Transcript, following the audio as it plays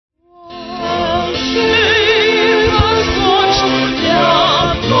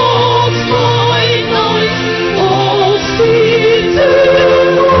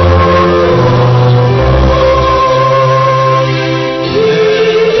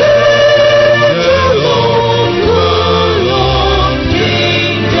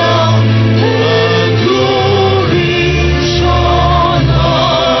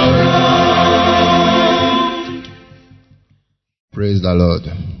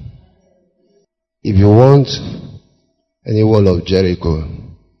If you want any wall of Jericho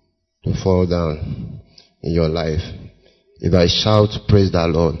to fall down in your life, if I shout, praise the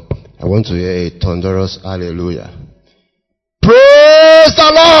Lord, I want to hear a thunderous hallelujah. Praise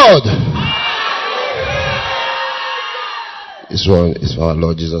the Lord! This one is for our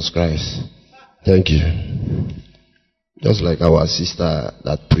Lord Jesus Christ. Thank you. Just like our sister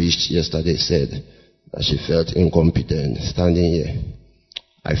that preached yesterday said that she felt incompetent standing here.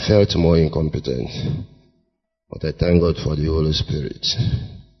 I felt more incompetent, but I thank God for the Holy Spirit.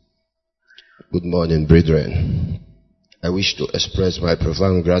 Good morning, brethren. I wish to express my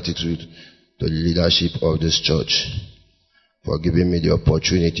profound gratitude to the leadership of this church for giving me the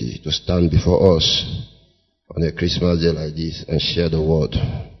opportunity to stand before us on a Christmas day like this and share the word.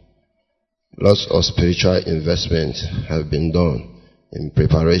 Lots of spiritual investment have been done in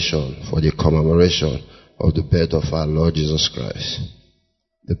preparation for the commemoration of the birth of our Lord Jesus Christ.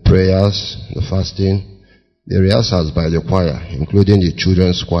 The prayers, the fasting, the rehearsals by the choir, including the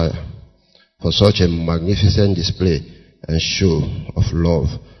children's choir, for such a magnificent display and show of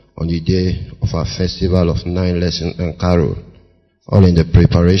love on the day of our festival of 9 lessons and carol, all in the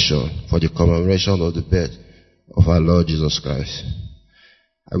preparation for the commemoration of the birth of our Lord Jesus Christ.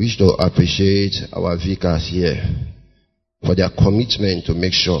 I wish to appreciate our vicars here for their commitment to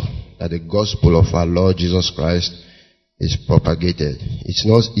make sure that the gospel of our Lord Jesus Christ is propagated. It's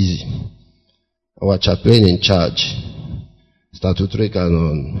not easy. Our chaplain in charge, Statutory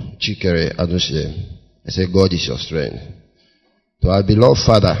Canon Chikere Adushe, I say, God is your strength. To our beloved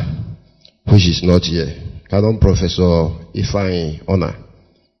father, which is not here, Canon Professor Ifeanyi Honor,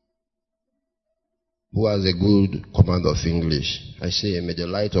 who has a good command of English, I say, may the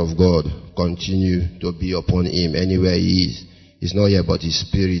light of God continue to be upon him anywhere he is. He's not here, but his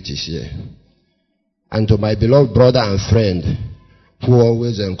spirit is here. And to my beloved brother and friend, who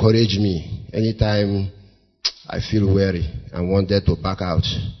always encourage me anytime I feel weary and wanted to back out,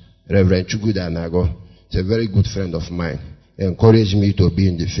 Reverend Chukwuda Nago, is a very good friend of mine. He encouraged me to be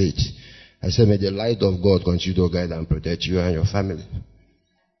in the faith. I said, may the light of God continue to guide and protect you and your family.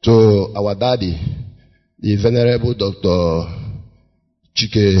 To our daddy, the Venerable Dr.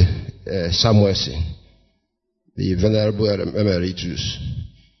 Chike Samuelson, the Venerable Emeritus,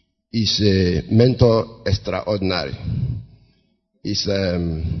 is a mentor extraordinary. Is a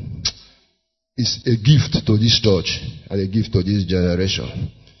gift to this church and a gift to this generation.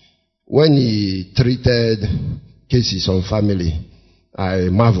 When he treated cases on family, I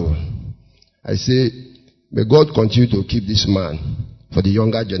marvel. I say, may God continue to keep this man for the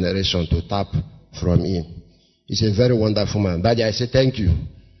younger generation to tap from him. He's a very wonderful man. Daddy, I say thank you.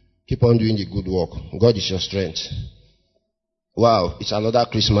 Keep on doing the good work. God is your strength. Wow, it's another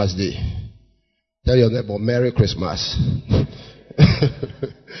Christmas day. Tell your neighbor, Merry Christmas.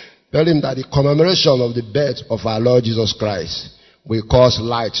 Tell him that the commemoration of the birth of our Lord Jesus Christ will cause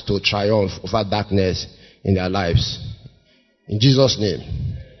light to triumph over darkness in their lives. In Jesus' name.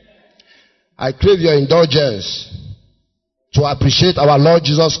 I crave your indulgence to appreciate our Lord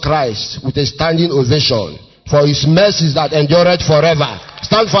Jesus Christ with a standing ovation for his mercies that endureth forever.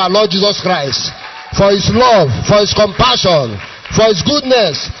 Stand for our Lord Jesus Christ, for his love, for his compassion, for his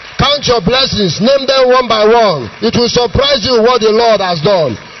goodness. Count your blessings, name them one by one. It will surprise you what the Lord has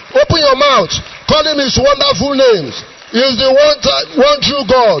done. Open your mouth, call him his wonderful names. He is the one true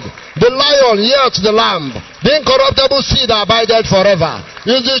God, the lion, yet the lamb, the incorruptible seed that abideth forever.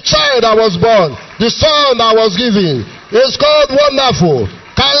 He is the child that was born, the son that was given. He is called Wonderful,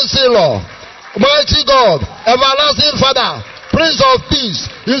 Counselor, Mighty God, Everlasting Father, Prince of Peace.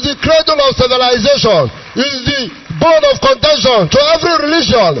 He is the cradle of civilization. He is the bone of contention to every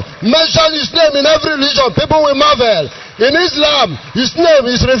religion. Mention his name in every religion, people will marvel. In Islam, his name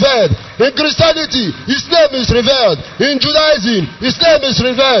is revered. In Christianity, his name is revered. In Judaism, his name is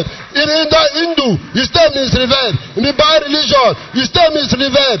revered. In Hindu, his name is revered. In the Baha'i religion, his name is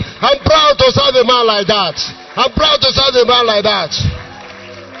revered. I'm proud to serve a man like that. I'm proud to serve a man like that.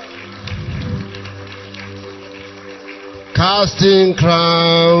 Casting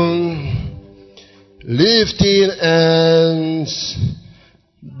crown, lifting hands,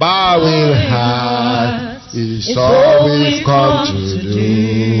 bowing heart is all we've come to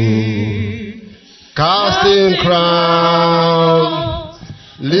do. Casting crown,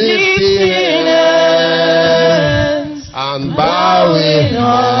 lifting hands, and bowing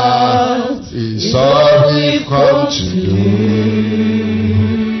heart is all we've come to do.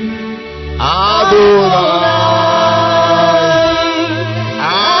 Adonai.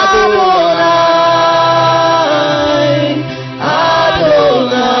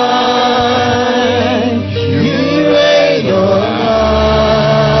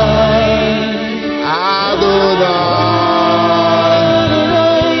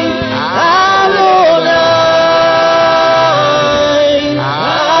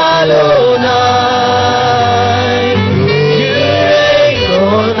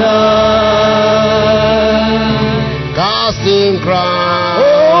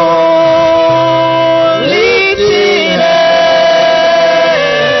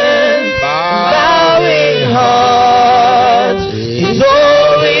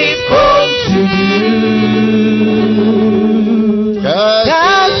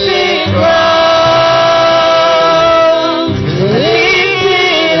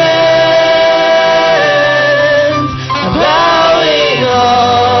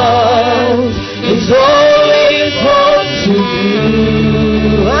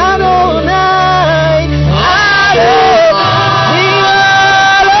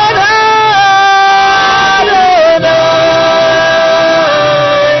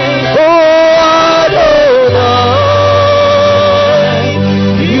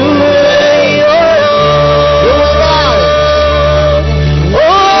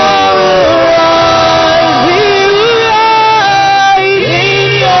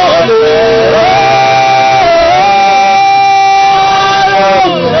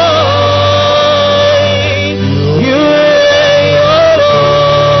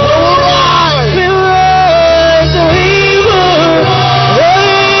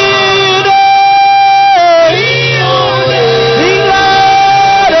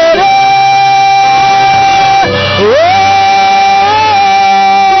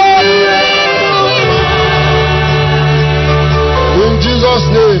 Jesus'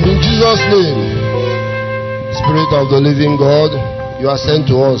 name, in Jesus' name. Spirit of the living God, you are sent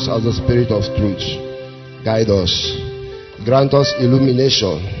to us as the Spirit of truth. Guide us. Grant us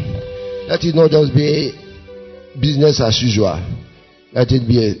illumination. Let it not just be business as usual. Let it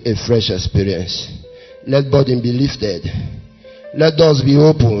be a fresh experience. Let burden be lifted. Let doors be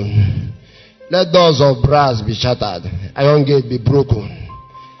open. Let doors of brass be shattered. Iron gate be broken.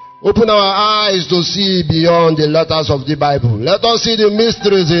 Open our eyes to see beyond the letters of the Bible. Let us see the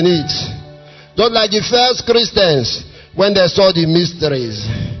mysteries in it. Just like the first Christians, when they saw the mysteries,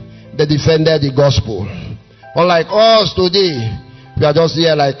 they defended the gospel. Unlike us today, we are just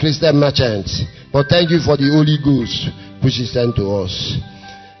here like Christian merchants. But thank you for the Holy Ghost which is sent to us.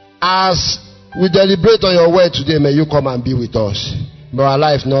 As we deliberate on your word today, may you come and be with us. May our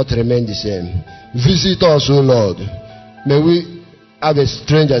life not remain the same. Visit us, O Lord. May we have a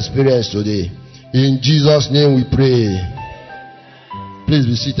strange experience today. In Jesus' name we pray. Please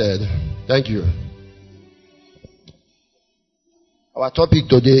be seated. Thank you. Our topic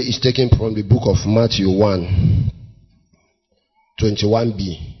today is taken from the book of Matthew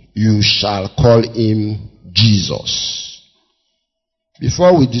 1:21b. You shall call him Jesus.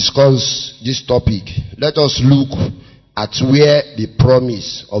 Before we discuss this topic, let us look at where the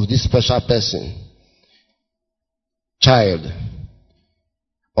promise of this special person, child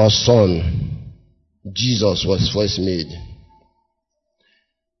or son, Jesus, was first made.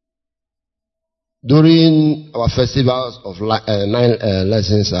 During our festivals of 9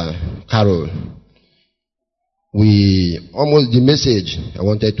 lessons carol, the message I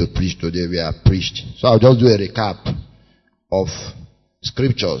wanted to preach today, we have preached. So I'll just do a recap of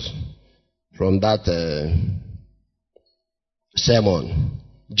scriptures from that sermon.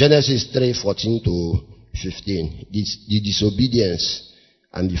 Genesis 3:14 to 15. The disobedience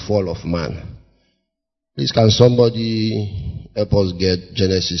and the fall of man. Please, can somebody help us get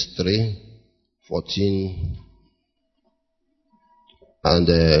Genesis 3:14 and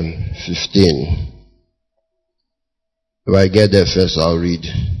 15? If I get there first, I'll read.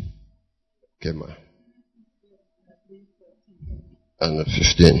 Okay, ma. And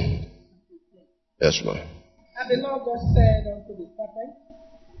 15. Yes, ma. And the Lord God said unto the serpent,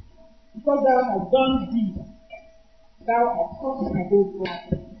 because thou hast done this, thou hast caused my whole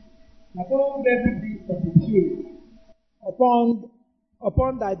body, and all every beast of the field.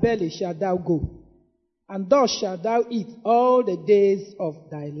 Upon thy belly shalt thou go, and thus shalt thou eat all the days of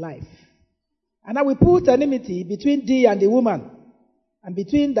thy life. And I will put enmity between thee and the woman, and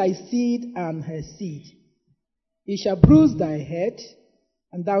between thy seed and her seed. He shall bruise thy head,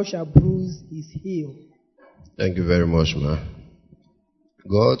 and thou shalt bruise his heel. Thank you very much, ma.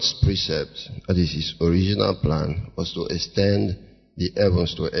 God's precept, that is his original plan, was to extend the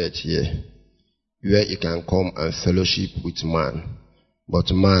heavens to earth here, where he can come and fellowship with man.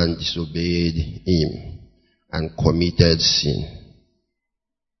 But man disobeyed him and committed sin.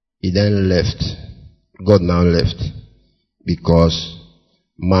 He then left. God now left because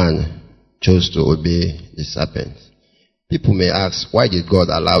man chose to obey the serpent. People may ask, why did God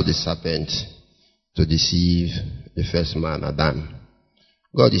allow the serpent to deceive the first man, Adam?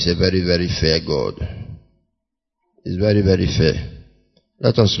 God is a very, very fair God. He's very, very fair.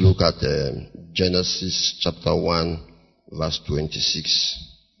 Let us look at Genesis chapter 1, verse 26.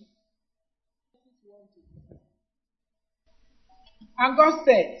 And God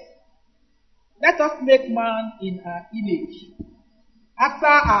said, let us make man in our image, after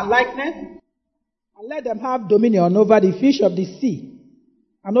our likeness, and let them have dominion over the fish of the sea,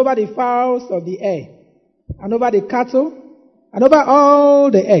 and over the fowls of the air, and over the cattle, and over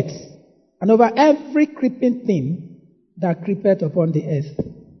all the earth, and over every creeping thing that creepeth upon the earth.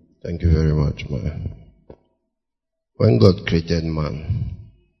 Thank you very much, man. When God created man,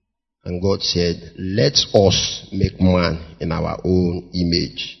 and God said, let us make man in our own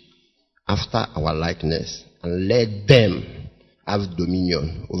image, after our likeness, and let them have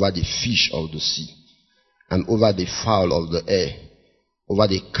dominion over the fish of the sea, and over the fowl of the air, over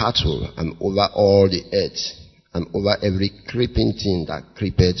the cattle, and over all the earth, and over every creeping thing that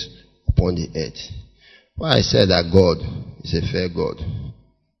creepeth upon the earth. Why I said that God is a fair God.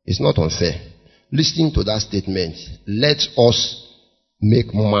 It's not unfair. Listening to that statement, let us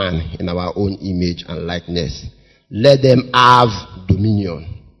make man in our own image and likeness. Let them have dominion.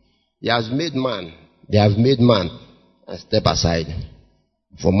 He has made man. They have made man and step aside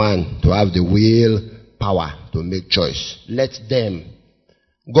for man to have the will, power to make choice. Let them.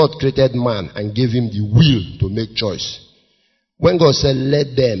 God created man and gave him the will to make choice. When God said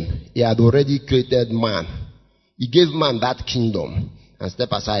let them, he had already created man. He gave man that kingdom and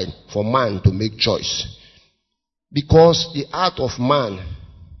step aside for man to make choice. Because the heart of man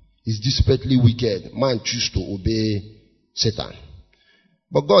is desperately wicked, man chooses to obey Satan.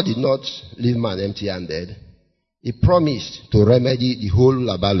 But God did not leave man empty-handed. He promised to remedy the whole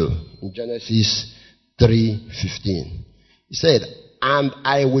labalo in Genesis 3:15. He said, and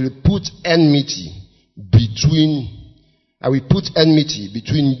I will put enmity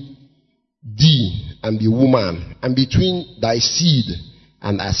between thee and the woman, and between thy seed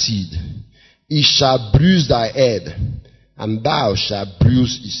and her seed. It shall bruise thy head, and thou shalt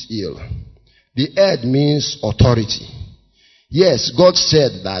bruise his heel. The head means authority. Yes, God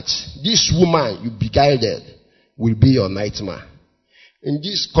said that this woman you beguiled will be your nightmare. In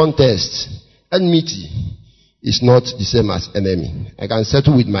this context, enmity is not the same as enemy. I can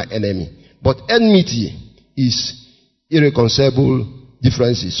settle with my enemy. But enmity is irreconcilable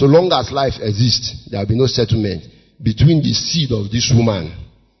differences. So long as life exists, there will be no settlement between the seed of this woman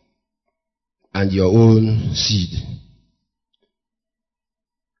and your own seed.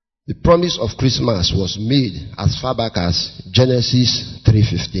 The promise of Christmas was made as far back as Genesis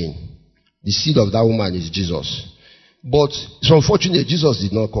 3:15. The seed of that woman is Jesus. But it's unfortunate Jesus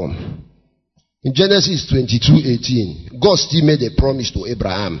did not come. In Genesis 22:18, God still made a promise to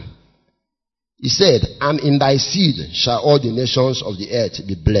Abraham. He said, and in thy seed shall all the nations of the earth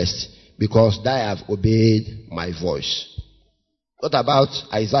be blessed, because thou have obeyed my voice. What about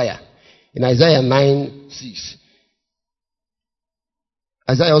Isaiah? In Isaiah 9:6,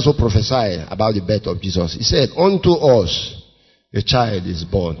 Isaiah also prophesied about the birth of Jesus. He said, unto us a child is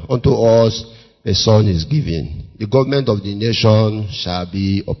born, unto us a son is given. The government of the nation shall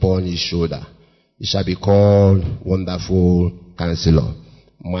be upon his shoulder. It shall be called Wonderful Counselor,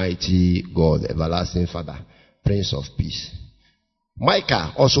 Mighty God, Everlasting Father, Prince of Peace.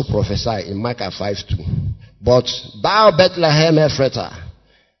 Micah also prophesied in Micah 5:2. But thou, Bethlehem Ephratah,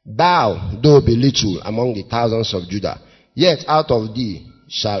 thou, though be little among the thousands of Judah, yet out of thee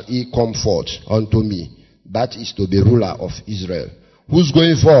shall he come forth unto me, that is to be ruler of Israel, whose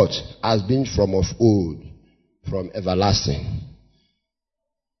going forth has been from of old, from everlasting.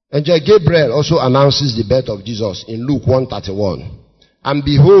 Angel Gabriel also announces the birth of Jesus in Luke 1:31. And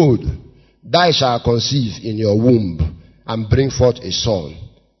behold, thou shalt conceive in your womb, and bring forth a son,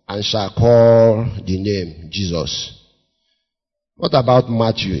 and shall call the name Jesus. What about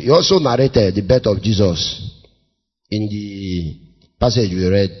Matthew? He also narrated the birth of Jesus in the passage we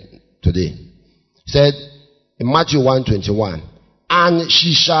read today. He said in Matthew 1:21, and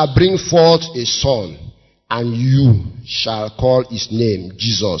she shall bring forth a son, and you shall call his name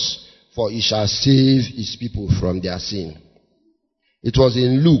Jesus, for he shall save his people from their sin. It was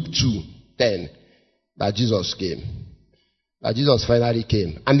in Luke 2:10 that Jesus came. That Jesus finally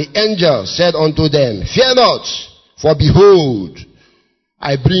came. And the angel said unto them, fear not, for behold,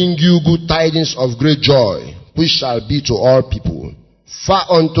 I bring you good tidings of great joy, which shall be to all people.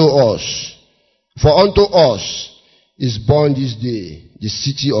 For unto us is born this day the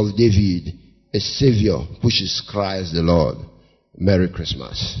city of David, a Savior, which is Christ the Lord. Merry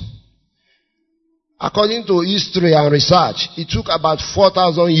Christmas. According to history and research, it took about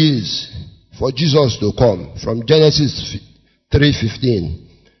 4,000 years for Jesus to come, from Genesis 3:15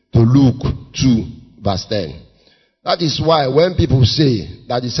 to Luke 2:10. That is why when people say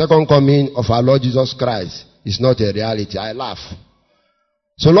that the second coming of our Lord Jesus Christ is not a reality, I laugh.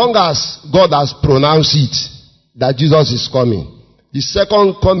 So long as God has pronounced it, that Jesus is coming, the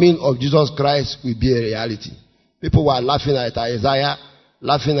second coming of Jesus Christ will be a reality. People were laughing at Isaiah,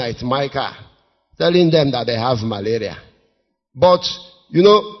 laughing at Micah, telling them that they have malaria. But,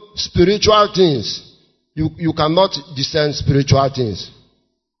 spiritual things, you cannot discern spiritual things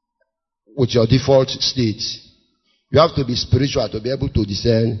with your default state. You have to be spiritual to be able to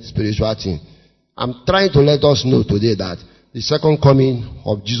discern spiritual things. I'm trying to let us know today that the second coming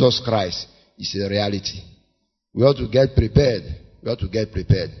of Jesus Christ is a reality. We ought to get prepared. We ought to get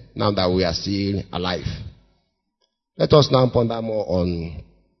prepared now that we are still alive. Let us now ponder more on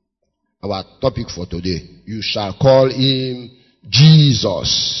our topic for today. You shall call him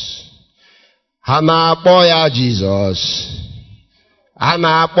Jesus. Hanakpo ya Jesus.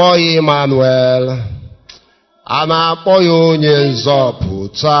 Hanakpo Emmanuel. Hanakpo ya onye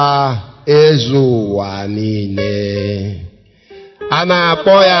nzọpụta ezu ụwa niile.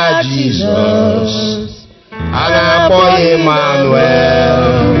 Hanakpo ya Jesus. Hanakpo Emmanuel.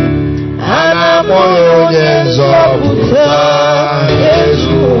 Hanakpo ya onye nzọpụta ezu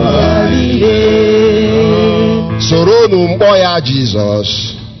ụwa niile. Soronu mkpọ ya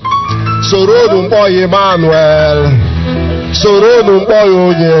Jesus. Soronu mkpọ ya Emmanuel. Soronu mkpọ ya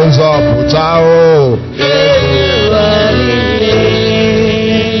onye nzọpụta ezu ụwa niile.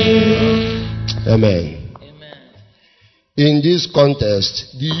 Amen. In this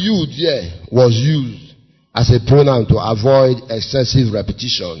context, the you there was used as a pronoun to avoid excessive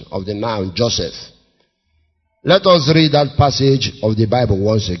repetition of the noun Joseph. Let us read that passage of the Bible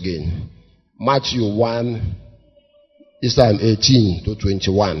once again. Matthew 1, this time 18 to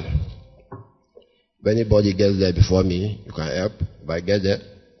 21. If anybody gets there before me, you can help. If I get there,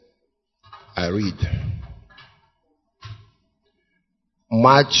 I read.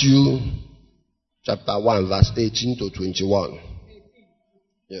 Matthew chapter 1, verse 18 to 21.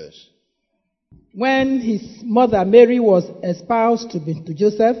 Yes. When his mother Mary was espoused to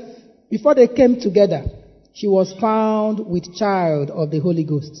Joseph, before they came together, she was found with child of the Holy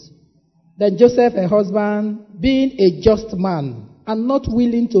Ghost. Then Joseph, her husband, being a just man and not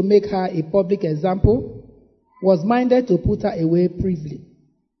willing to make her a public example, was minded to put her away privily.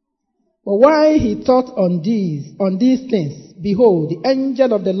 But while he thought on these things, behold, the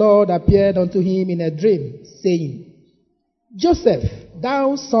angel of the Lord appeared unto him in a dream, saying, Joseph,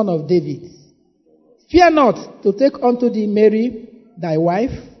 thou son of David, fear not to take unto thee Mary, thy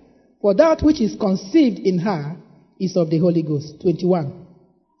wife, for that which is conceived in her is of the Holy Ghost. 21.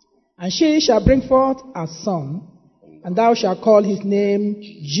 And she shall bring forth a son, and thou shalt call his name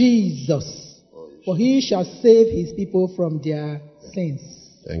Jesus, for he shall save his people from their sins.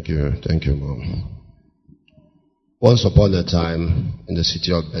 Thank you, Mom. Once upon a time, in the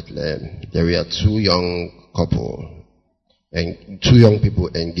city of Bethlehem, there were two young people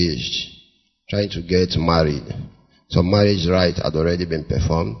engaged, trying to get married. Some marriage rite had already been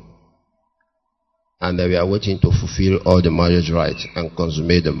performed, and they were waiting to fulfill all the marriage rites and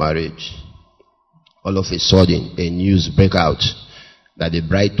consummate the marriage. All of a sudden, a news broke out that the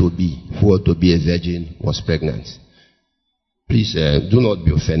bride-to-be, who ought to be a virgin, was pregnant. Please do not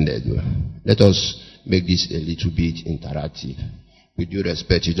be offended. Let us make this a little bit interactive. With due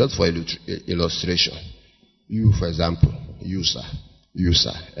respect, just for illustration. You, for example, you sir,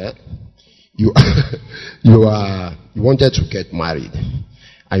 you wanted to get married,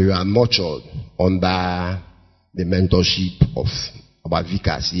 and you are nurtured under the mentorship of our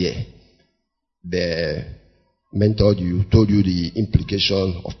vicars here. They mentored you, told you the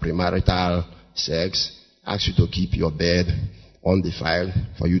implication of premarital sex, asked you to keep your bed undefiled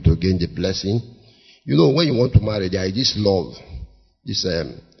for you to gain the blessing. You know, when you want to marry, there is this love. This,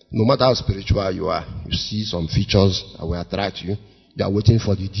 no matter how spiritual you are, you see some features that will attract you. You are waiting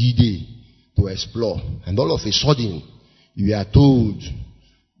for the D-Day to explore. And all of a sudden, you are told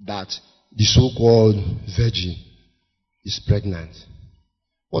that the so-called virgin is pregnant.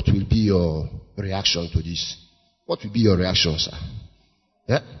 What will be your reaction to this? What will be your reaction, sir?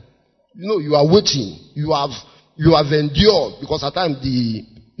 Yeah? You know, you are waiting. You have endured, because at times the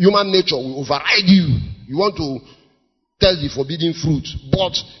human nature will override you. You want to tell the forbidden fruit,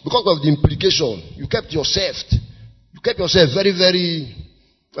 but because of the implication, you kept yourself very, very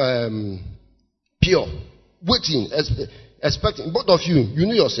pure, waiting, expecting. Both of you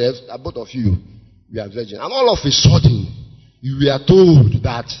knew yourself that both of you were virgin, and all of a sudden you were told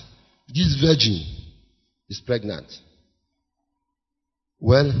that this virgin is pregnant.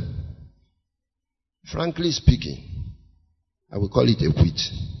 Well, frankly speaking, I will call it a quit.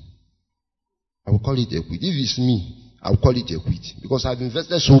 I will call it a quit. If it's me, I will call it a quit, because I've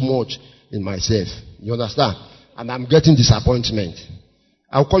invested so much in myself. You understand? And I'm getting disappointment.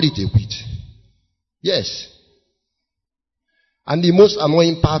 I'll call it a quit. Yes. And the most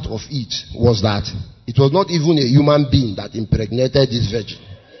annoying part of it was that it was not even a human being that impregnated this virgin.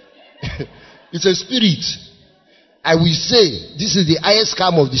 It's a spirit. I will say this is the highest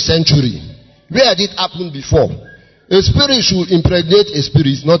scam of the century. Where did it happen before? A spirit should impregnate a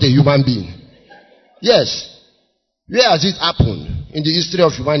spirit, not a human being. Yes. Where has it happened in the history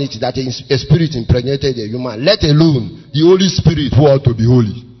of humanity that a spirit impregnated a human, let alone the Holy Spirit who ought to be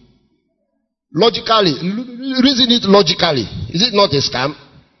holy? Logically, reason it logically. Is it not a scam?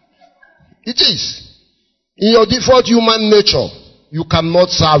 It is. In your default human nature, you cannot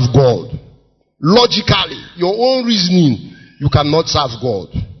serve God. Logically, your own reasoning, you cannot serve God.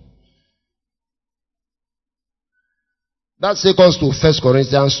 That takes us to 1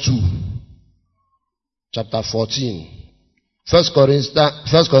 Corinthians 2, chapter 14. 1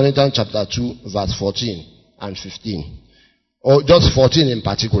 Corinthians chapter 2, verse 14 and 15. Or just 14 in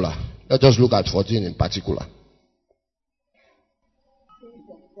particular. Let us look at 14 in particular.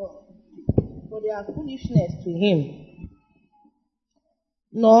 For they are foolishness to him.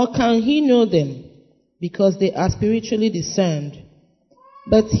 Nor can he know them, because they are spiritually discerned.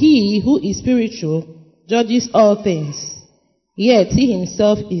 But he who is spiritual judges all things, yet he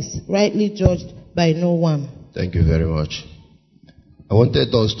himself is rightly judged by no one. Thank you very much. I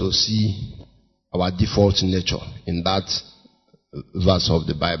wanted us to see our default nature in that verse of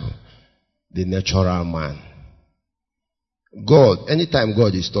the Bible. The natural man. God, anytime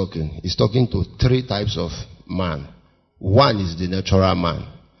God is talking, he's talking to three types of man. One is the natural man.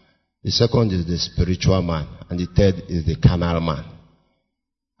 The second is the spiritual man. And the third is the carnal man.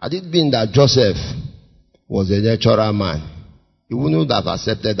 Had it been that Joseph was a natural man, he wouldn't have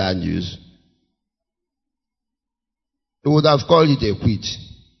accepted that news. He would have called it a quit.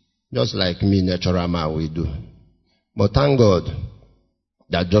 Just like me, natural man, will do. But thank God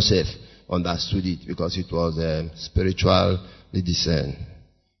that Joseph understood it, because it was spiritually discerned.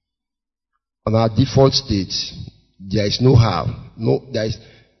 On our default state, there is no how. No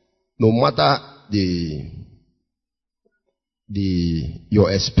matter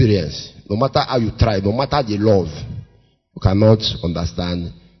your experience, no matter how you try, no matter the love, you cannot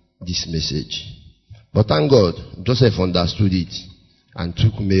understand this message. But thank God, Joseph understood it and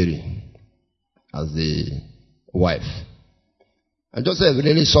took Mary as the wife. And Joseph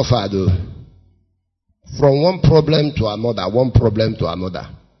really suffered though. From one problem to another.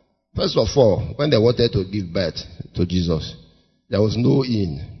 First of all, when they wanted to give birth to Jesus, there was no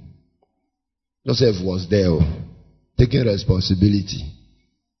in. Joseph was there, taking responsibility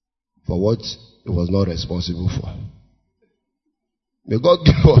for what he was not responsible for. May God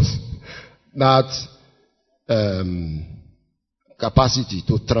give us that capacity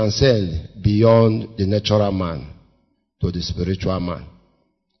to transcend beyond the natural man to the spiritual man.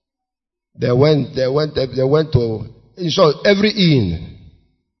 They went to, in short, every inn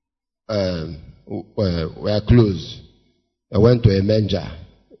were closed. They went to a manger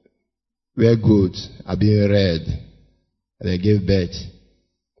where goats are being reared, and they gave birth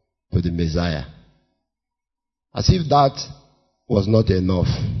to the Messiah. As if that was not enough,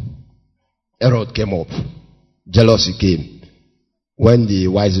 Herod came up. Jealousy came when the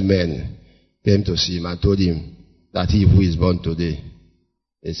wise men came to see him and told him that he who is born today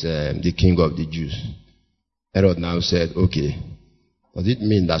is the king of the Jews. Herod now said, okay, does it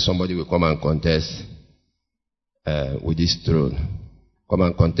mean that somebody will come and contest with this throne? Come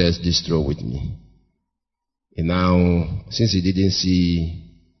and contest this throne with me. And now, since he didn't see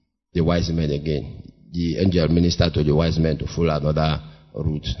the wise men again, the angel ministered to the wise men to follow another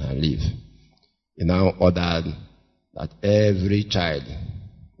route and leave. He now ordered that every child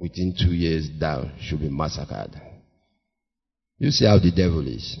within 2 years down should be massacred. You see how the devil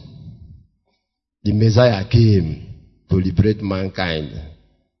is. The Messiah came to liberate mankind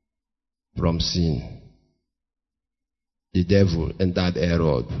from sin. The devil entered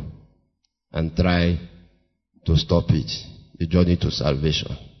Herod and tried to stop it, the journey to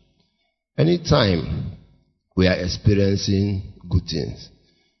salvation. Anytime we are experiencing good things,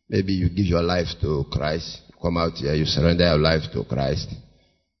 maybe you give your life to Christ, you come out here, you surrender your life to Christ,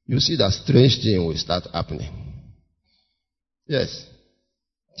 you see that strange thing will start happening. Yes.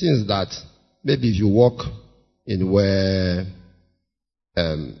 Things that maybe if you walk in where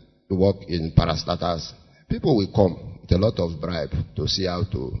you walk in parastatals, people will come with a lot of bribe to see how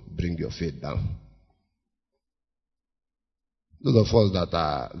to bring your faith down. Those of us that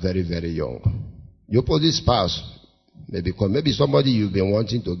are very, very young, your opposite spouse maybe somebody you've been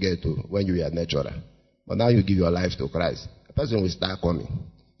wanting to get to when you were natural, but now you give your life to Christ. The person will start coming.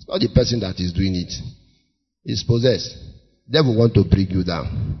 It's not the person that is doing it. It's possessed. The devil want to bring you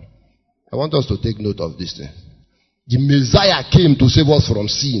down. I want us to take note of this thing. The Messiah came to save us from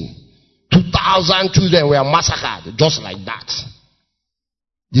sin. 2,000 children were massacred just like that.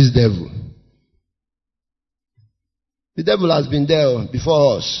 This devil. The devil has been there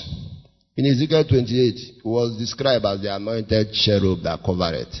before us. In Ezekiel 28, he was described as the anointed cherub that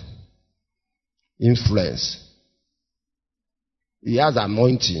covered it. Influence. He has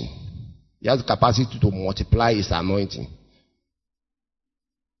anointing. He has the capacity to multiply his anointing.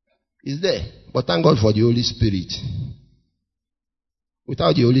 It's there. But thank God for the Holy Spirit.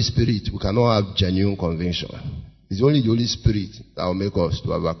 Without the Holy Spirit, we cannot have genuine conviction. It's only the Holy Spirit that will make us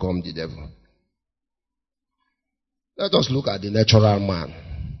to overcome the devil. Let us look at the natural man.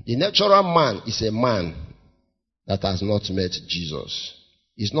 The natural man is a man that has not met Jesus.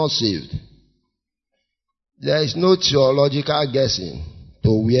 He's not saved. There is no theological guessing to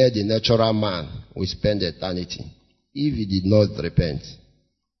where the natural man will spend eternity. If he did not repent,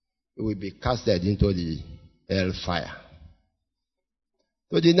 he will be casted into the hellfire.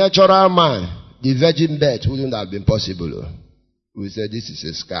 So the natural man, the virgin birth wouldn't have been possible. We say this is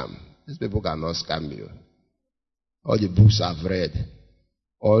a scam. These people cannot scam you. All the books I've read,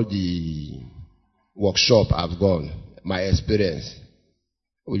 all the workshop I've gone, my experience.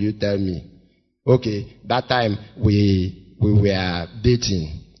 Will you tell me? Okay, that time we were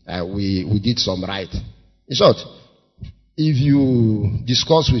dating. we did some right. In short, if you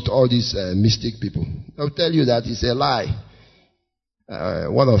discuss with all these mystic people, they'll tell you that it's a lie.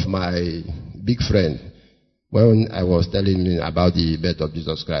 One of my big friends, when I was telling him about the birth of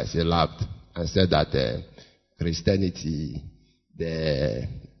Jesus Christ, he laughed and said that Christianity, they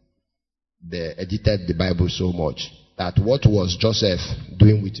edited the Bible so much that what was Joseph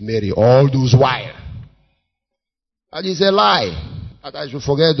doing with Mary all those while, that is a lie, that I should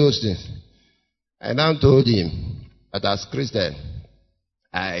forget those things. I now told him that as Christian,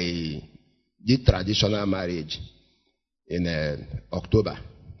 I did traditional marriage in October.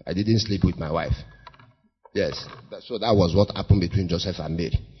 I didn't sleep with my wife. Yes, so that was what happened between Joseph and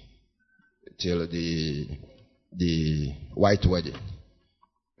Mary till the white wedding,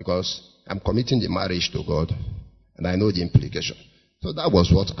 because I'm committing the marriage to God and I know the implication. So that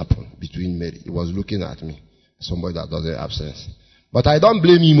was what happened between Mary. He was looking at me, somebody that doesn't have sense. But I don't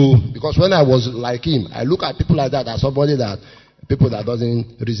blame him, because when I was like him, I look at people like that as people that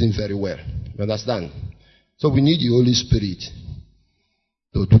doesn't reason very well. You understand? So we need the Holy Spirit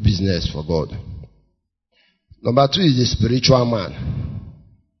to do business for God. Number 2 is the spiritual man.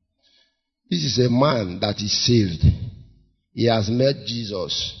 This is a man that is saved. He has met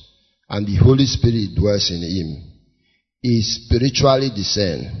Jesus and the Holy Spirit dwells in him. He is spiritually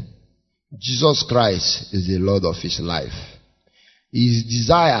discerned. Jesus Christ is the Lord of his life. His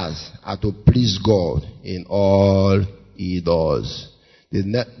desires are to please God in all he does.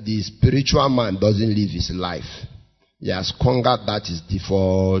 The spiritual man doesn't live his life. He has conquered that his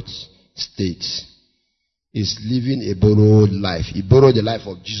default state. He's living a borrowed life. He borrowed the life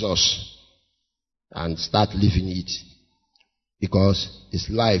of Jesus and start living it, because his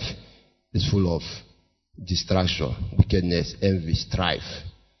life is full of distraction, wickedness, envy, strife.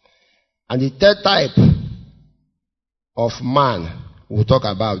 And the third type of man we'll talk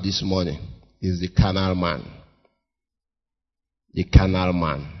about this morning is the carnal man. The carnal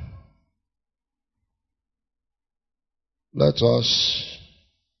man. Let us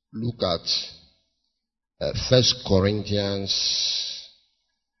look at 1 Corinthians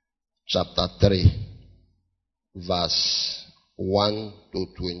chapter 3, verse 1 to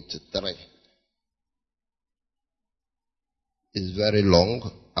 23. It's very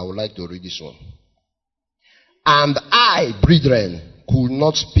long. I would like to read this one. And I, brethren, could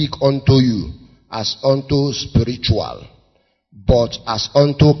not speak unto you as unto spiritual, but as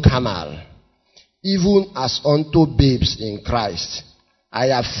unto carnal, even as unto babes in Christ. I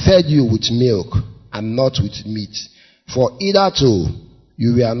have fed you with milk and not with meat, for hitherto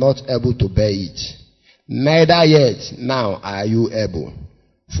you were not able to bear it, neither yet now are you able,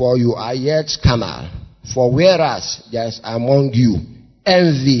 for you are yet carnal. For whereas there is among you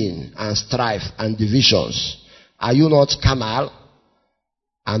envying and strife and divisions, are you not carnal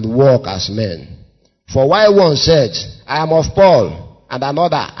and walk as men? For while one said, I am of Paul, and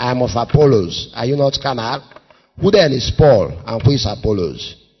another, I am of Apollos, are you not carnal? Who then is Paul, and who is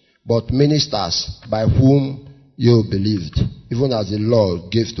Apollos? But ministers by whom you believed, even as the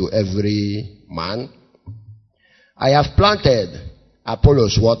Lord gave to every man. I have planted,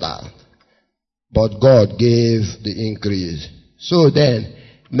 Apollos watered, but God gave the increase. So then,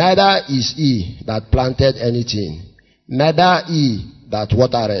 neither is he that planted anything, neither he that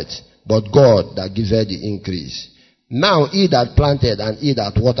watereth, but God that giveth the increase. Now he that planted and he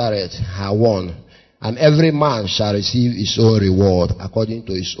that watereth are one, and every man shall receive his own reward according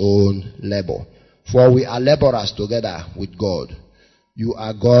to his own labor. For we are laborers together with God. You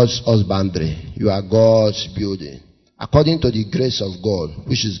are God's husbandry, you are God's building, according to the grace of God,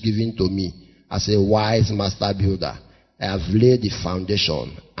 which is given to me as a wise master builder. I have laid the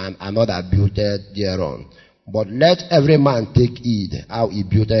foundation, and another builded thereon. But let every man take heed how he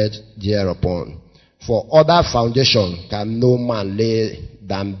builded thereupon. For other foundation can no man lay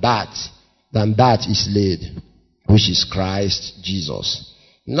than that is laid, which is Christ Jesus.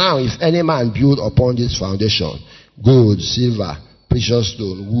 Now if any man build upon this foundation, gold, silver, precious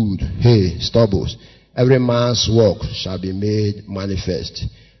stone, wood, hay, stubbles, every man's work shall be made manifest.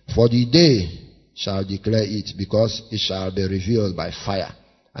 For the day shall declare it, because it shall be revealed by fire.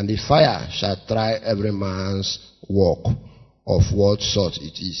 And the fire shall try every man's work of what sort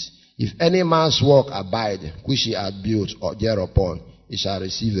it is. If any man's work abide, which he hath built or thereupon, he shall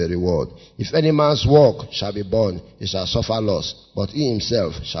receive a reward. If any man's work shall be burned, he shall suffer loss, but he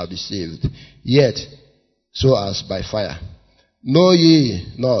himself shall be saved, yet so as by fire. Know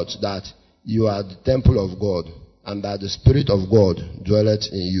ye not that you are the temple of God, and that the Spirit of God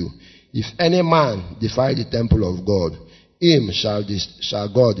dwelleth in you? If any man defile the temple of God, him shall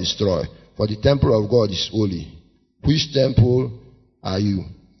God destroy. For the temple of God is holy. Which temple are you?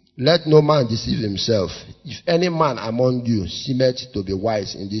 Let no man deceive himself. If any man among you seemeth to be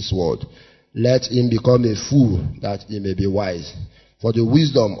wise in this world, let him become a fool, that he may be wise. For the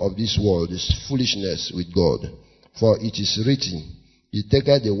wisdom of this world is foolishness with God. For it is written, He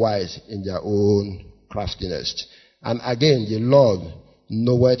taketh the wise in their own craftiness. And again, the Lord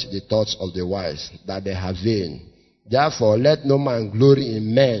knoweth the thoughts of the wise, that they have vain. Therefore, let no man glory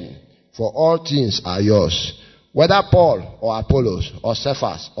in men, for all things are yours. Whether Paul or Apollos or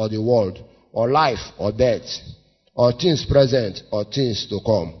Cephas or the world, or life or death, or things present or things to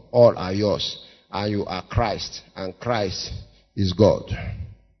come, all are yours. And you are Christ, and Christ is God.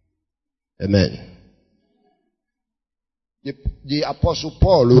 Amen. The Apostle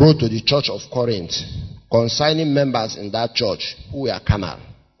Paul wrote to the church of Corinth concerning members in that church who were carnal.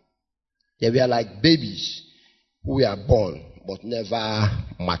 They were like babies who were born but never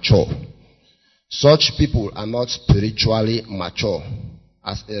mature. Such people are not spiritually mature.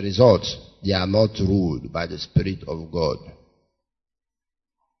 As a result, they are not ruled by the Spirit of God.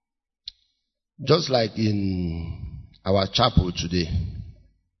 Just like in our chapel today,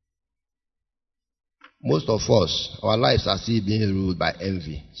 most of us, our lives are still being ruled by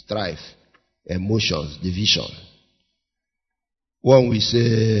envy, strife, emotions, division. One will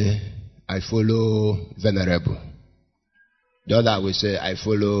say, I follow venerable. The other will say, I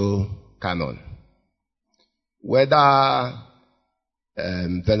follow canon. Whether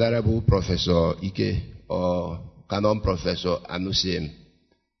venerable Professor Ike or canon Professor Anusim,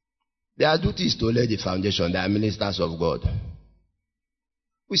 their duty is to lay the foundation. They are ministers of God.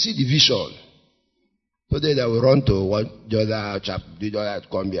 We see division. Today they will run to one, the other chap, the other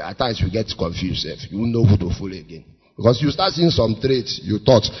come here. At times we get confused. You won't know who to follow again. Because you start seeing some traits you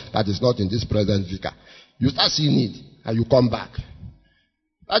thought that is not in this present vicar. You start seeing it and you come back.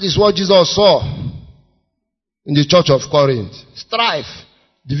 That is what Jesus saw in the church of Corinth. Strife,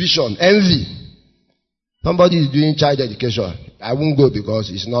 division, envy. Somebody is doing child education. I won't go because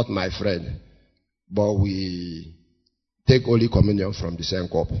he's not my friend. But we take Holy Communion from the same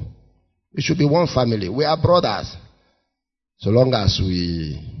cup. It should be one family. We are brothers. So long as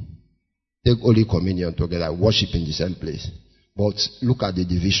we take Holy Communion together, worship in the same place. But look at the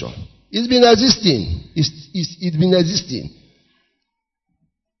division. It's been existing. It's been existing.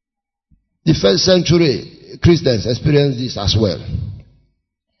 The first century Christians experienced this as well.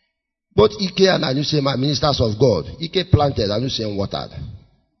 Both Ike and Anusem are ministers of God. Ike planted, Anusem watered.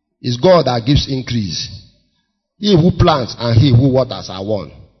 It's God that gives increase. He who plants and he who waters are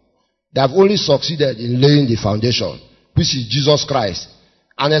one. They have only succeeded in laying the foundation, which is Jesus Christ,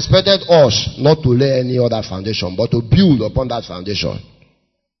 and expected us not to lay any other foundation, but to build upon that foundation.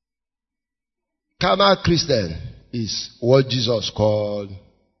 Carnal Christian is what Jesus called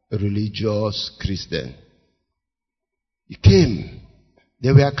a religious Christian. He came.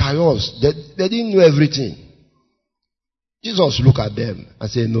 They were chaos. They didn't know everything. Jesus looked at them and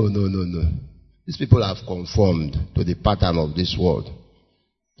said, no. These people have conformed to the pattern of this world,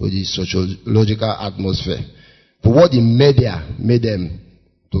 to the sociological atmosphere, to what the media made them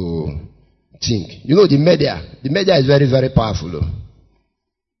to think. You know, the media is very, very powerful.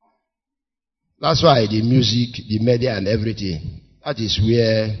 That's why the music, the media and everything, that is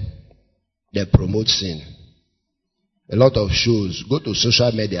where they promote sin. A lot of shows go to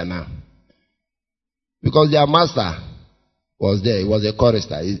social media now. Because their master was there. He was a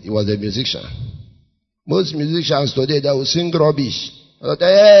chorister. He was a musician. Most musicians today, they will sing rubbish.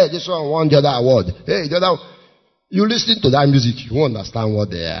 Hey, this one won the other award. Hey, the other. You listen to that music, you won't understand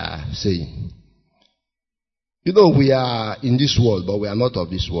what they are saying. You know, we are in this world, but we are not of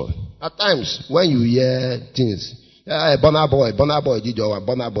this world. At times, when you hear things, hey, Bonner boy did the other one,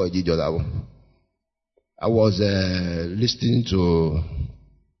 Bonner boy did the other one. I was listening to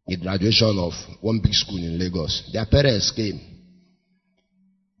the graduation of one big school in Lagos. Their parents came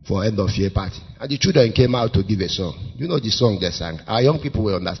for end of year party. And the children came out to give a song. You know the song they sang? Our young people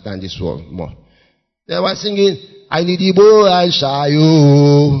will understand this one more. They were singing, I need Igbo and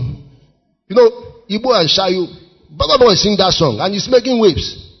Shayo. You know, Igbo and Shayo. Baba boy sing that song and he's making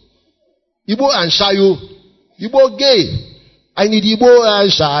waves. Igbo and Shayo. Igbo gay. I need Igbo and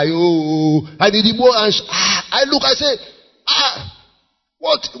Shayo. I need Igbo and I look, I say,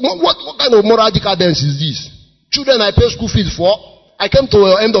 what kind of moral decadence is this? Children I pay school fees for. I came to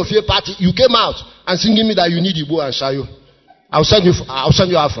an end of year party. You came out and singing me that you need Igbo and Shayo. I'll send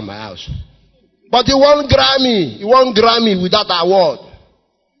you out from my house. But he won Grammy. He won Grammy with that award.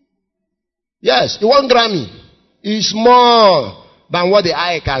 Yes, he won Grammy. It's more than what the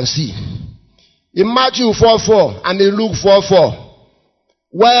eye can see. In Matthew 4:4 and in Luke 4:4,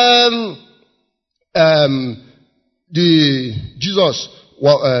 when Jesus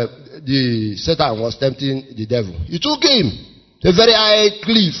Satan was tempting the devil. He took him to a very high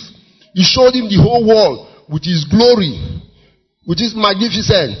cliff. He showed him the whole world with his glory, with his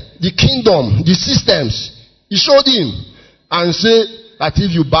magnificence, the kingdom, the systems. He showed him and said that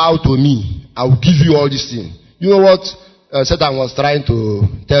if you bow to me, I will give you all these things. You know what Satan was trying to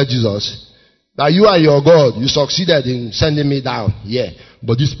tell Jesus? That you and your God, you succeeded in sending me down here.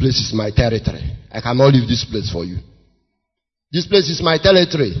 But this place is my territory. I cannot leave this place for you. This place is my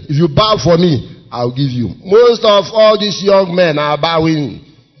territory. If you bow for me, I'll give you. Most of all these young men are bowing.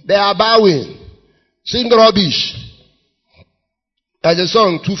 They are bowing. Sing rubbish. As a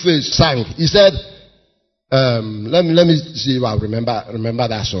song Two-Face sang, he said, let me see if I remember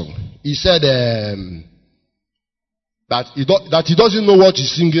that song. He said that he doesn't know what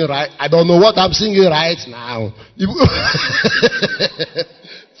he's singing right. I don't know what I'm singing right now.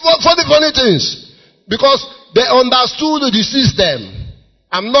 For the funny things. Because they understood the system.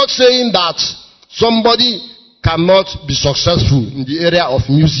 I'm not saying that somebody cannot be successful in the area of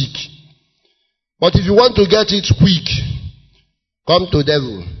music. But if you want to get it quick, come to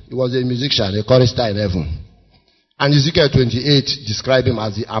devil. He was a musician, a chorister in heaven. And Ezekiel 28 described him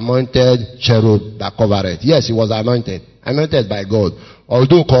as the anointed cherub that covered it. Yes, he was anointed by God.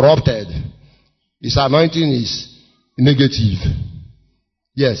 Although corrupted, his anointing is negative.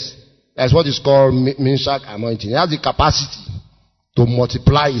 Yes, that's what is called Meshach anointing. He has the capacity to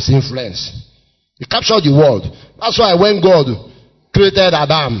multiply his influence. He captured the world. That's why when God created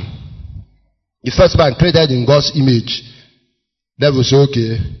Adam, the first man created in God's image, devil said,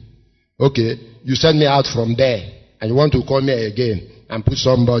 okay, you send me out from there. And you want to come here again and put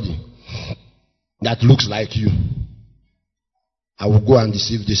somebody that looks like you. I will go and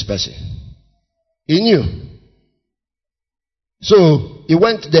deceive this person. He knew. So he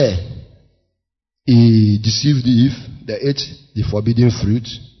went there. He deceived Eve. They ate the forbidden fruit.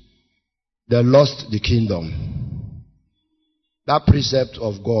 They lost the kingdom. That precept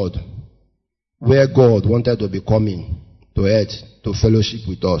of God, where God wanted to be coming to earth to fellowship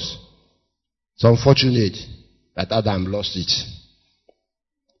with us. It's unfortunate that Adam lost it.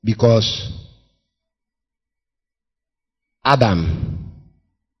 Because Adam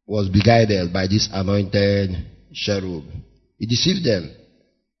was beguiled by this anointed cherub. He deceived them.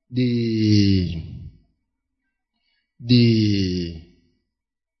 The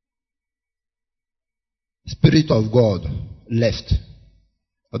Spirit of God left.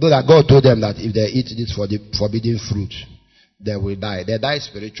 Although that God told them that if they eat this forbidden fruit, they will die. They die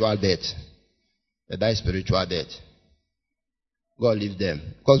spiritual death. They die spiritual death. God leave them.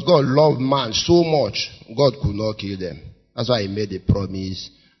 Because God loved man so much, God could not kill them. That's why he made the promise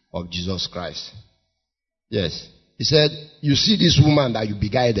of Jesus Christ. Yes. He said, you see this woman that you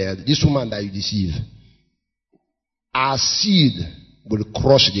beguiled, this woman that you deceive, our seed will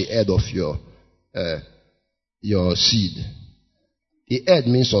crush the head of your seed. The head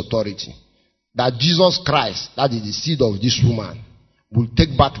means authority. That Jesus Christ, that is the seed of this woman, will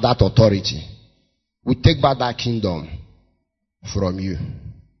take back that authority. Will take back that kingdom from you.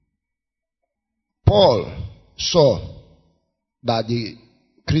 Paul saw that the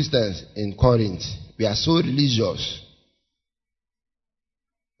Christians in Corinth were so religious.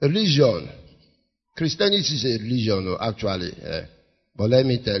 Religion. Christianity is a religion, actually. But let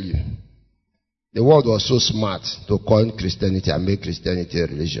me tell you, the world was so smart to coin Christianity and make Christianity a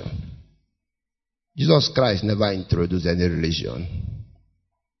religion. Jesus Christ never introduced any religion.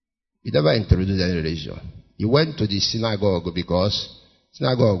 He never introduced any religion. He went to the synagogue because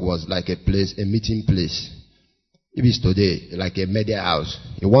synagogue was like a place, a meeting place. It is today like a media house.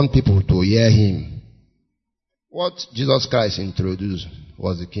 He wanted people to hear him. What Jesus Christ introduced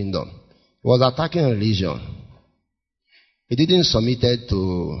was the kingdom. He was attacking religion. He didn't submit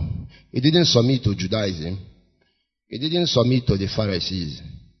to Judaism. He didn't submit to the Pharisees.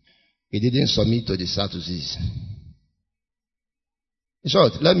 He didn't submit to the Sadducees. In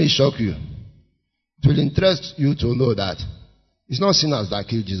short, let me shock you. It will interest you to know that it's not sinners that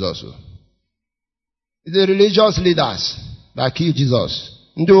killed Jesus. It's the religious leaders that killed Jesus.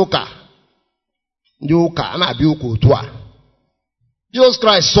 Jesus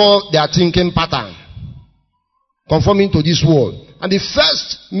Christ saw their thinking pattern conforming to this world. And the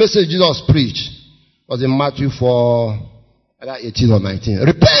first message Jesus preached was in Matthew 4, 18 or 19.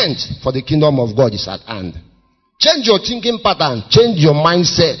 Repent, for the kingdom of God is at hand. Change your thinking pattern. Change your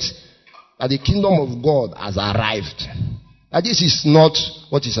mindset. That the kingdom of God has arrived. That this is not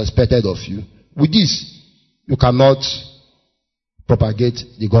what is expected of you. With this, you cannot propagate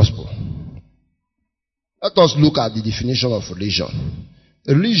the gospel. Let us look at the definition of religion.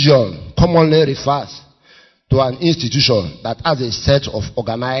 Religion commonly refers to an institution that has a set of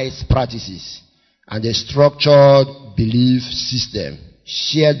organized practices and a structured belief system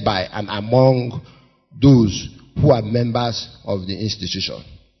shared by and among those who are members of the institution.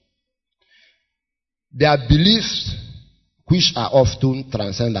 Their beliefs, which are often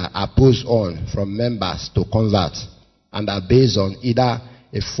transcendent, are passed on from members to converts and are based on either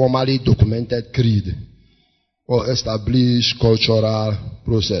a formally documented creed or established cultural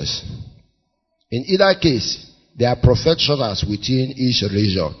process. In either case, there are professionals within each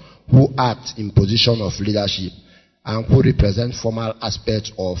religion who act in position of leadership and who represent formal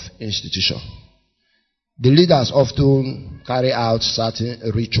aspects of institution. The leaders often carry out certain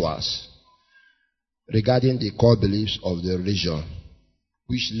rituals regarding the core beliefs of the religion,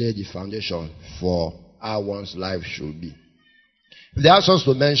 which lay the foundation for how one's life should be. If they ask us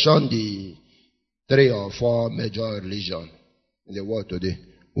to mention the 3 or 4 major religions in the world today,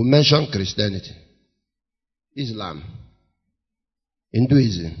 we mention Christianity, Islam,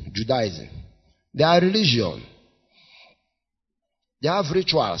 Hinduism, Judaism. They are religion. They have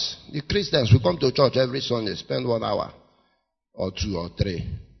rituals. The Christians, we come to church every Sunday, spend 1 hour or 2 or 3.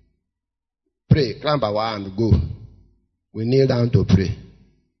 Pray, climb our hand, go. We kneel down to pray.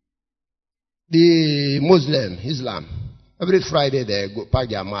 The Muslim, Islam, every Friday they go, pack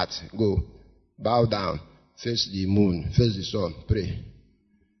their mat, go, bow down, face the moon, face the sun, pray.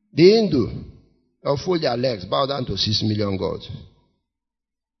 The Hindu, they'll fold their legs, bow down to 6 million gods.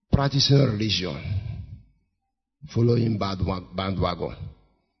 Practicing religion, following bandwagon.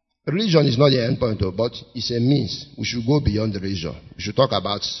 Religion is not the end point, but it's a means. We should go beyond the religion. We should talk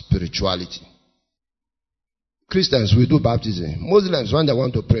about spirituality. Christians, we do baptism. Muslims, when they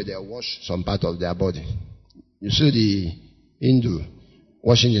want to pray, they wash some part of their body. You see the Hindu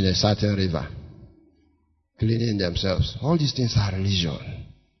washing in a certain river, cleaning themselves. All these things are religion.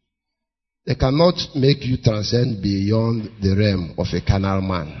 They cannot make you transcend beyond the realm of a carnal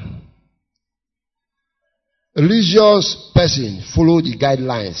man. A religious person follow the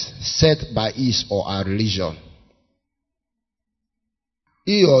guidelines set by his or her religion.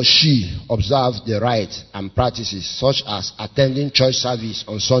 He or she observe the rites and practices such as attending church service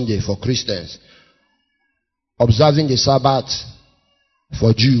on Sunday for Christians, observing the Sabbath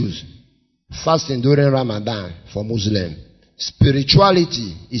for Jews, fasting during Ramadan for Muslims.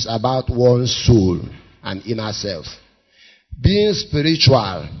 Spirituality is about one's soul and inner self. Being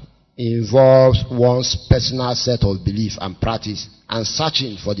spiritual involves one's personal set of belief and practice and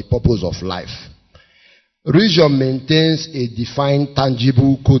searching for the purpose of life. Religion maintains a defined,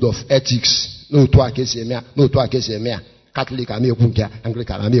 tangible code of ethics. No to akesemia, no to akesemia. Catholic ame okunkia,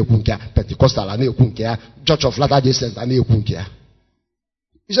 Anglican ame okunkia, Pentecostal ame okunkia, Church of Latter-day Saints ame okunkia.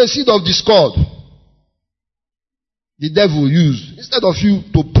 It's a seed of discord. The devil used, instead of you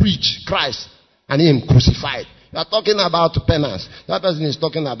to preach Christ and him crucified. You are talking about penance. That person is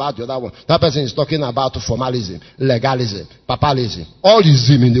talking about the other one. That person is talking about formalism, legalism, papalism, all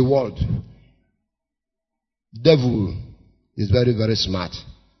ism in the world. The devil is very, very smart,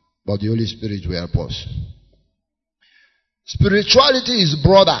 but the Holy Spirit will help us. Spirituality is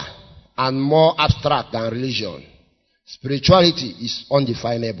broader and more abstract than religion. Spirituality is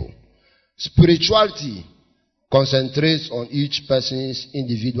undefinable. Spirituality concentrates on each person's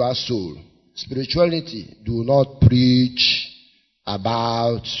individual soul. Spirituality do not preach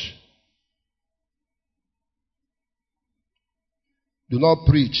about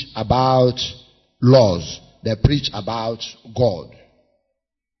laws. They preach about God.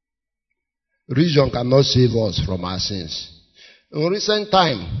 Religion cannot save us from our sins. In recent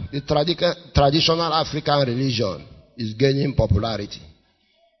time, the traditional African religion is gaining popularity.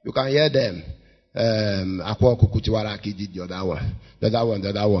 You can hear them. Akwa Kukutiwaraki did the other one.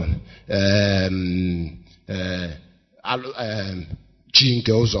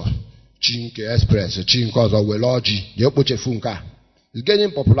 Chinke Ozo, Chinke Express, Chinke Ozo, Weloji, the Opoche Funka. It's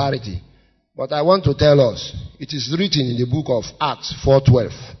gaining popularity. But I want to tell us, it is written in the book of Acts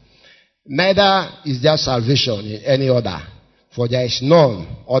 4:12. Neither is there salvation in any other, for there is none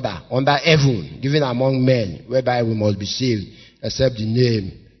other under heaven given among men whereby we must be saved, except the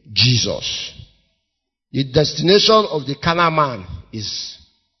name Jesus. The destination of the carnal man is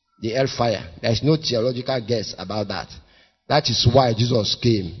the hellfire. There is no theological guess about that. That is why Jesus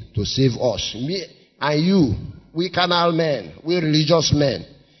came, to save us. Me and you, we carnal men, we religious men.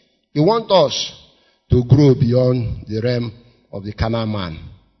 He wants us to grow beyond the realm of the carnal man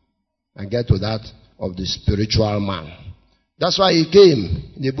and get to that of the spiritual man. That's why he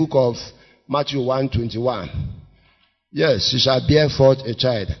came in the book of Matthew 1:21. Yes, he shall bear forth a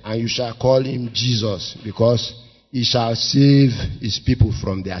child, and you shall call him Jesus, because he shall save his people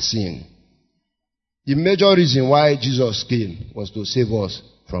from their sin. The major reason why Jesus came was to save us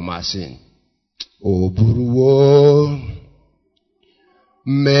from our sin. O buruwo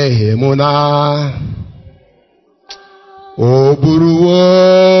mehemuna, o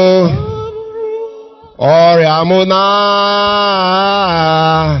buruwo oriamuna,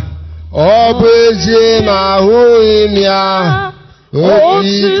 o bezi na huimia, o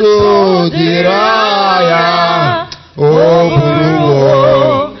tito diraya, o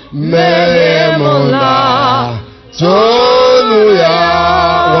buruwo mehemuna, tonuya.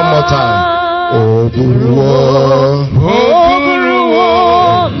 One more time. O buruwo,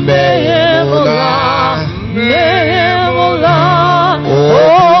 mehemuna, o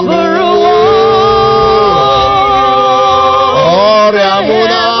buruwo,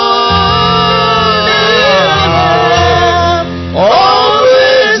 oriamuna, o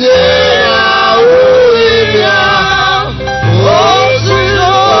bezina uimia, o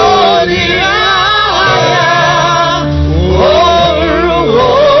zulonia, o buruwo.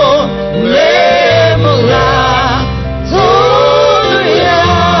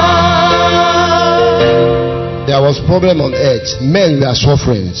 There was problem on earth. Men were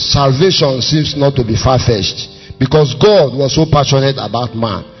suffering. Salvation seems not to be far-fetched because God was so passionate about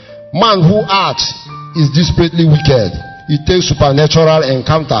man. Man who acts is desperately wicked. It takes supernatural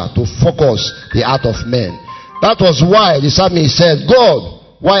encounter to focus the heart of men. That was why the psalmist said,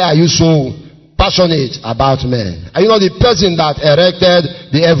 God, why are you so passionate about men? Are you not the person that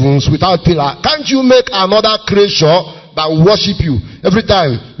erected the heavens without pillar? Can't you make another creature that will worship you? Every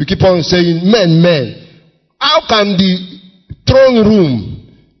time you keep on saying, men, men. How can the throne room,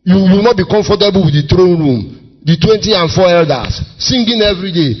 you will not be comfortable with the throne room, the 20 and 4 elders, singing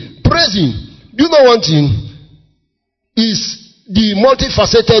every day, praising? Do you know one thing? Is the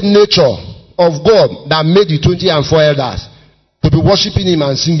multifaceted nature of God that made the 20 and 4 elders to be worshiping him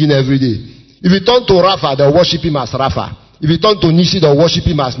and singing every day. If you turn to Rapha, they'll worship him as Rapha. If you turn to Nisi, they'll worship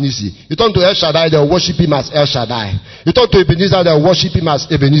him as Nisi. You turn to El Shaddai, they'll worship him as El Shaddai. You turn to Ebenezer, they'll worship him as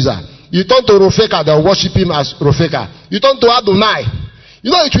Ebenezer. You turn to Rofeka, they'll worship him as Rofeka. You turn to Adonai. You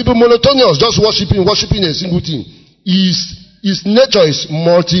know, it will be monotonous just worshiping a single thing. His nature is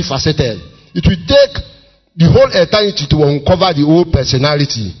multifaceted. It will take the whole eternity to uncover the whole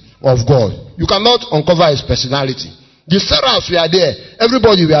personality of God. You cannot uncover his personality. The seraphs were there.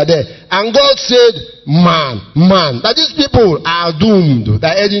 Everybody were there. And God said, man, that these people are doomed. They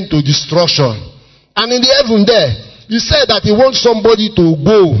are heading to destruction. And in the heaven there, he said that he wants somebody to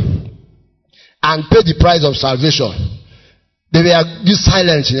go and pay the price of salvation. They were this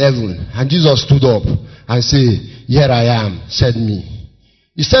silent in heaven. And Jesus stood up and said, here I am, send me.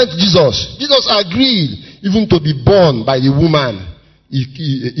 He sent Jesus. Jesus agreed even to be born by the woman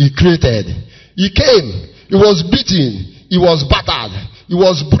he created. He came. He was beaten. He was battered. He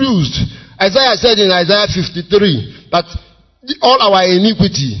was bruised. Isaiah said in Isaiah 53 that all our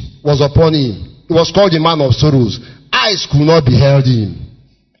iniquity was upon him. He was called the man of sorrows. Eyes could not behold him.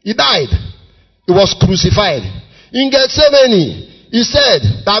 He died. He was crucified. In Gethsemane, he said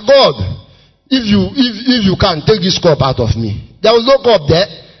that God, if you can take this cup out of me. There was no cup there.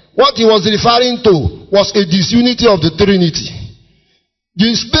 What he was referring to was a disunity of the Trinity.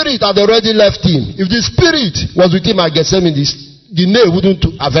 The spirit had already left him. If the spirit was with him at Gethsemane, the nail wouldn't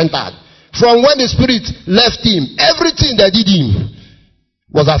have entered. From when the spirit left him, everything that did him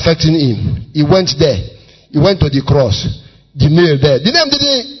was affecting him. He went there. He went to the cross. The nail there. The nail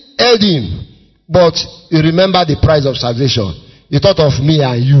didn't held him. But he remembered the price of salvation. He thought of me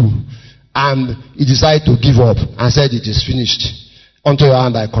and you. And he decided to give up and said, it is finished. Unto your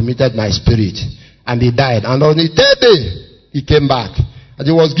hand I committed my spirit. And he died. And on the third day, he came back. And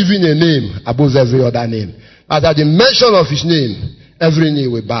he was given a name above every other name. But at the mention of his name, every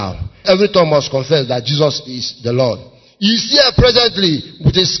knee will bow. Every tongue must confess that Jesus is the Lord. He is here presently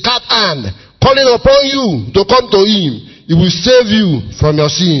with his scarred hand, calling upon you to come to him. He will save you from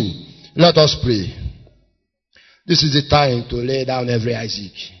your sin. Let us pray. This is the time to lay down every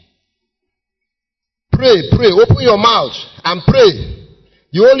Isaac. Pray. Open your mouth and pray.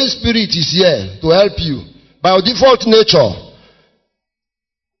 The Holy Spirit is here to help you. By your default nature,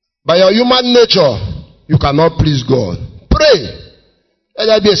 by your human nature, you cannot please God. Pray. Let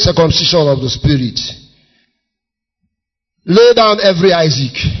there be a circumcision of the Spirit. Lay down every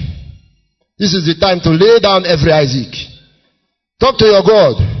Isaac. This is the time to lay down every Isaac. Talk to your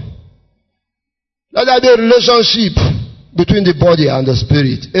God. Let there be a relationship between the body and the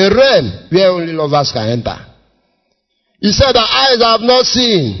spirit. A realm where only lovers can enter. He said that eyes have not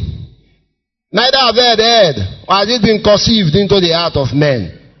seen, neither have heard, or has it been conceived into the heart of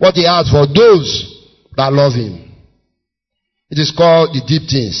men, what he has for those that love him. It is called the deep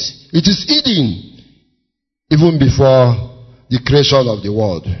things. It is hidden even before the creation of the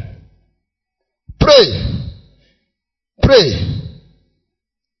world. Pray. Pray.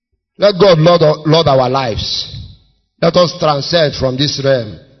 Let God Lord our lives. Let us transcend from this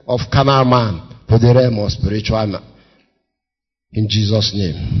realm of carnal man to the realm of spiritual man. In Jesus'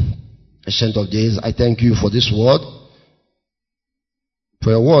 name. Ancient of days, I thank you for this word.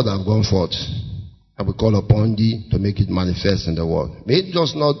 For your word have gone forth. I will call upon thee to make it manifest in the world. May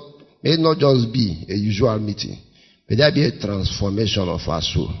it not just be a usual meeting. May there be a transformation of our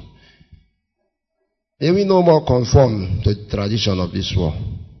soul. May we no more conform to the tradition of this world,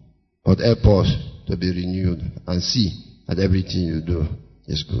 but help us to be renewed and see that everything you do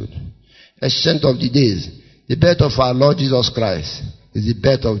is good. Ancient of the days, the birth of our Lord Jesus Christ is the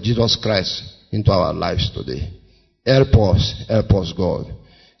birth of Jesus Christ into our lives today. Help us, God.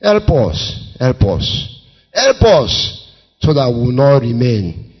 Help us, so that we will not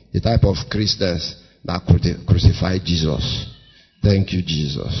remain the type of Christians that crucified Jesus. Thank you,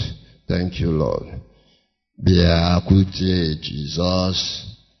 Jesus. Thank you, Lord. Bịakwute Jesus,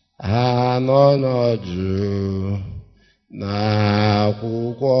 anọnọdụ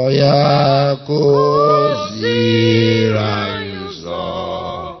n'akwụkwọ ya kụziri anyị ụzọ,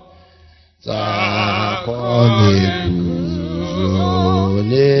 takọ na-eguzo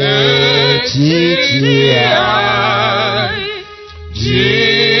n'etiti anyị, ji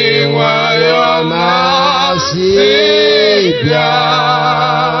nwayọọ na-asị bịa.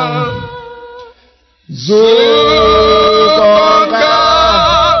 Zukonga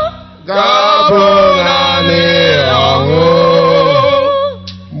gabona meongo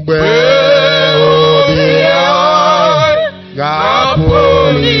mbe obia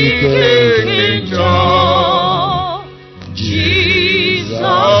gapolike kenjo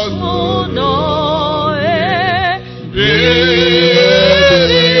Jesus no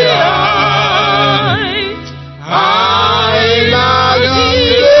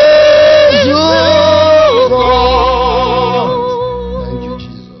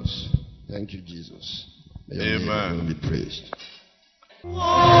Amen. Be praised.